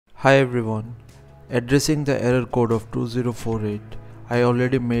Hi everyone, addressing the error code of 2048, I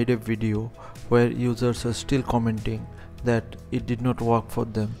already made a video where users are still commenting that it did not work for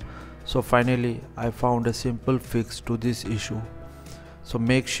them. So finally I found a simple fix to this issue. So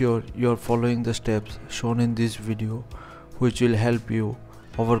make sure you are following the steps shown in this video, which will help you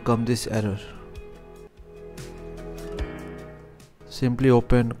overcome this error. Simply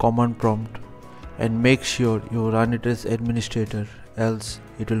open command prompt and make sure you run it as administrator, else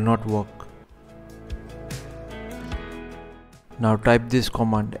it will not work. Now type this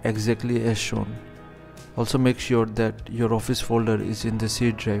command exactly as shown. Also make sure that your office folder is in the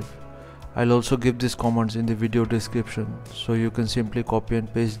C drive. I'll also give these commands in the video description so you can simply copy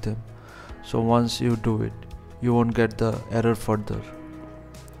and paste them. So once you do it, you won't get the error further.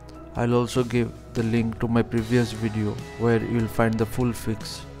 I'll also give the link to my previous video where you'll find the full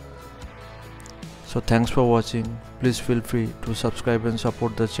fix. So thanks for watching. Please feel free to subscribe and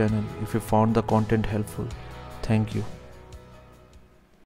support the channel if you found the content helpful. Thank you.